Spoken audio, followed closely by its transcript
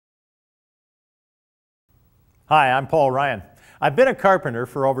Hi, I'm Paul Ryan. I've been a carpenter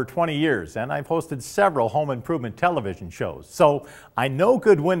for over 20 years and I've hosted several home improvement television shows, so I know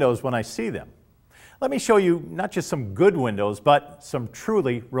good windows when I see them. Let me show you not just some good windows, but some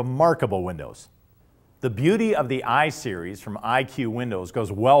truly remarkable windows. The beauty of the I-Series from IQ Windows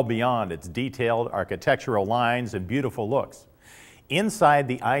goes well beyond its detailed architectural lines and beautiful looks. Inside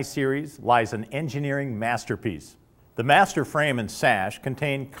the I-Series lies an engineering masterpiece. The master frame and sash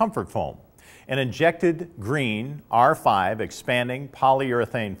contain comfort foam, an injected green R5 expanding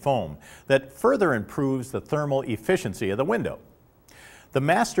polyurethane foam that further improves the thermal efficiency of the window. The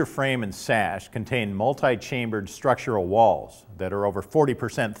master frame and sash contain multi-chambered structural walls that are over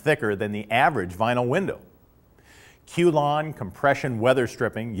 40% thicker than the average vinyl window. Q-Lon compression weather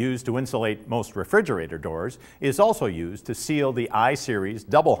stripping used to insulate most refrigerator doors is also used to seal the I-Series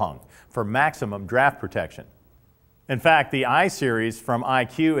double hung for maximum draft protection. In fact, the I-Series from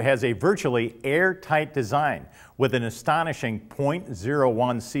IQ has a virtually airtight design with an astonishing 0.01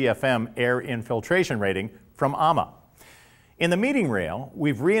 CFM air infiltration rating from AMA. In the meeting rail,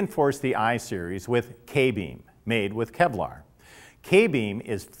 we've reinforced the I-Series with K-Beam, made with Kevlar. K-Beam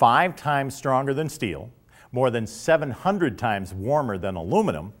is 5 times stronger than steel, more than 700 times warmer than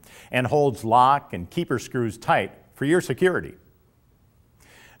aluminum, and holds lock and keeper screws tight for your security.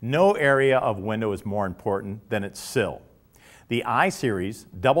 No area of window is more important than its sill. The I-Series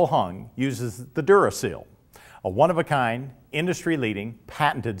double hung uses the DuraSill, a one-of-a-kind, industry-leading,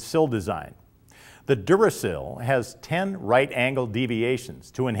 patented sill design. The DuraSill has 10 right-angle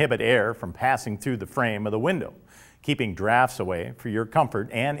deviations to inhibit air from passing through the frame of the window, keeping drafts away for your comfort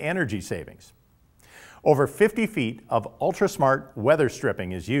and energy savings. Over 50 feet of ultra-smart weather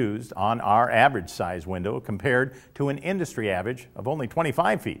stripping is used on our average size window compared to an industry average of only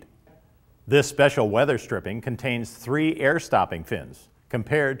 25 feet. This special weather stripping contains 3 air stopping fins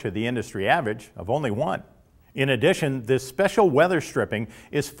compared to the industry average of only 1. In addition, this special weather stripping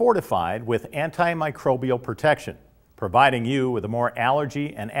is fortified with antimicrobial protection, providing you with a more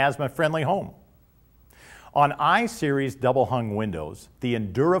allergy and asthma-friendly home. On I-Series double hung windows, the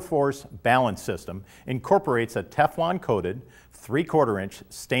EnduraForce balance system incorporates a Teflon-coated 3/4 inch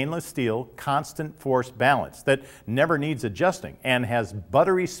stainless steel constant force balance that never needs adjusting and has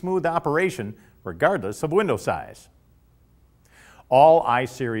buttery smooth operation regardless of window size. All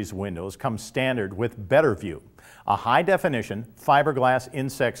I-Series windows come standard with BetterView, a high-definition fiberglass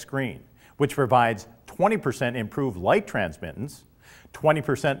insect screen, which provides 20% improved light transmittance,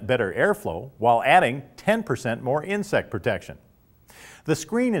 20% better airflow, while adding 10% more insect protection. The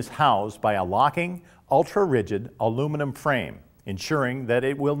screen is housed by a locking, ultra-rigid aluminum frame, ensuring that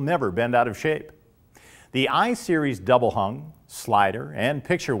it will never bend out of shape. The I-Series double hung, slider, and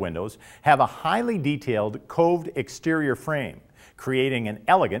picture windows have a highly detailed coved exterior frame, creating an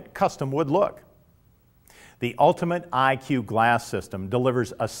elegant custom wood look. The Ultimate IQ Glass System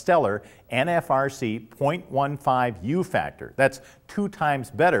delivers a stellar NFRC 0.15 U factor. That's 2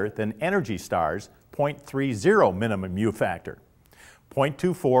 times better than Energy Star's 0.30 minimum U factor,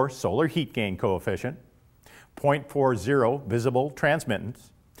 0.24 solar heat gain coefficient, 0.40 visible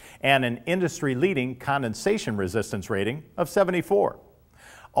transmittance, and an industry-leading condensation resistance rating of 74.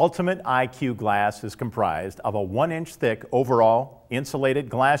 Ultimate IQ Glass is comprised of a 1-inch thick overall insulated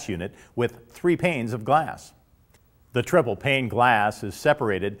glass unit with 3 panes of glass. The triple pane glass is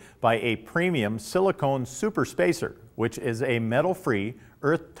separated by a premium silicone super spacer, which is a metal-free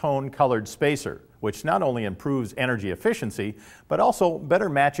earth tone colored spacer, which not only improves energy efficiency, but also better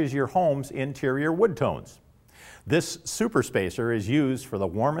matches your home's interior wood tones. This super spacer is used for the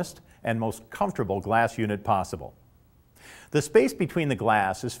warmest and most comfortable glass unit possible. The space between the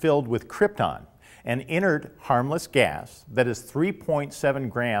glass is filled with krypton, an inert harmless gas that is 3.7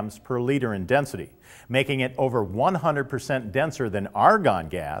 grams per liter in density, making it over 100% denser than argon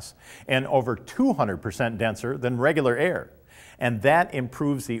gas and over 200% denser than regular air. And that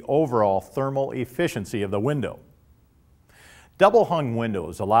improves the overall thermal efficiency of the window. Double hung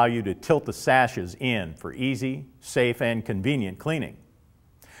windows allow you to tilt the sashes in for easy, safe, and convenient cleaning.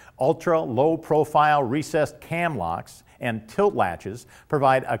 Ultra low profile recessed cam locks and tilt latches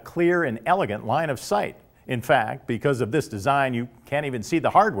provide a clear and elegant line of sight. In fact, because of this design, you can't even see the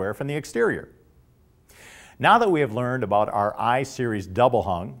hardware from the exterior. Now that we have learned about our I-Series double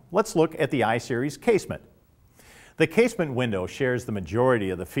hung, let's look at the I-Series casement. The casement window shares the majority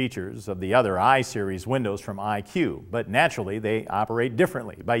of the features of the other I-Series windows from IQ, but naturally they operate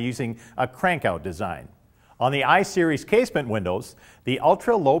differently by using a crank-out design. On the I-Series casement windows, the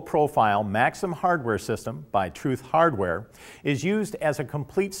ultra-low-profile Maxim hardware system by Truth Hardware is used as a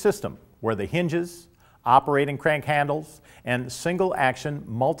complete system where the hinges, operating crank handles, and single-action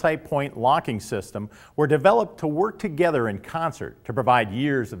multi-point locking system were developed to work together in concert to provide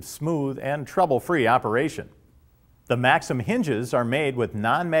years of smooth and trouble-free operation. The Maxim hinges are made with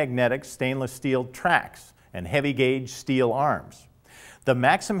non-magnetic stainless steel tracks and heavy-gauge steel arms. The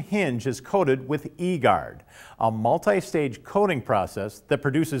Maxim hinge is coated with E-Guard, a multi-stage coating process that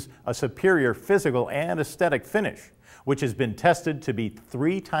produces a superior physical and aesthetic finish, which has been tested to be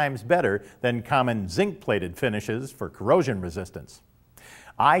 3 times better than common zinc-plated finishes for corrosion resistance.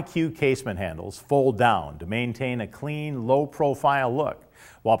 IQ casement handles fold down to maintain a clean, low-profile look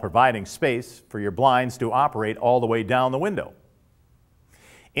while providing space for your blinds to operate all the way down the window.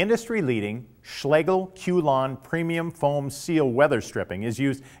 Industry-leading Schlegel Q-Lon premium foam seal weather stripping is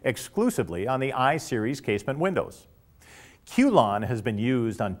used exclusively on the I-Series casement windows. Q-Lon has been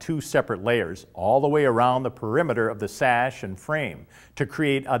used on 2 separate layers all the way around the perimeter of the sash and frame to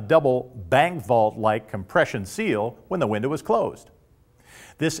create a double bank vault-like compression seal when the window is closed.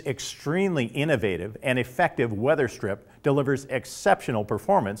 This extremely innovative and effective weather strip delivers exceptional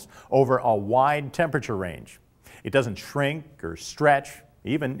performance over a wide temperature range. It doesn't shrink or stretch,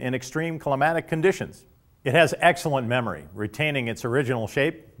 even in extreme climatic conditions. It has excellent memory, retaining its original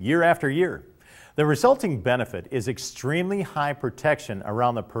shape year after year. The resulting benefit is extremely high protection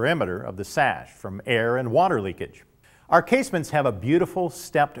around the perimeter of the sash from air and water leakage. Our casements have a beautiful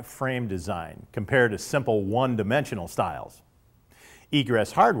stepped frame design compared to simple one-dimensional styles.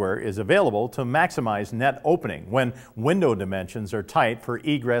 Egress hardware is available to maximize net opening when window dimensions are tight for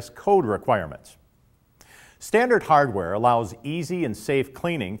egress code requirements. Standard hardware allows easy and safe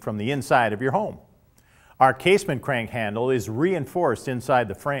cleaning from the inside of your home. Our casement crank handle is reinforced inside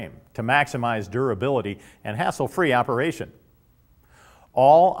the frame to maximize durability and hassle-free operation.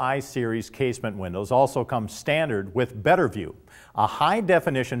 All I-Series casement windows also come standard with BetterView, a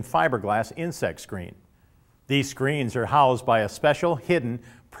high-definition fiberglass insect screen. These screens are housed by a special hidden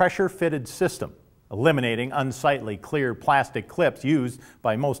pressure-fitted system, eliminating unsightly clear plastic clips used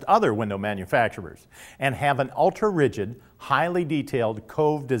by most other window manufacturers, and have an ultra-rigid, highly detailed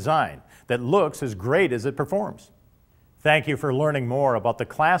cove design that looks as great as it performs. Thank you for learning more about the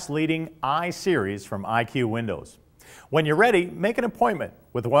class-leading I-Series from IQ Windows. When you're ready, make an appointment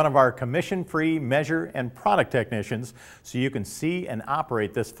with one of our commission-free measure and product technicians so you can see and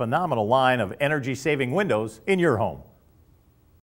operate this phenomenal line of energy-saving windows in your home.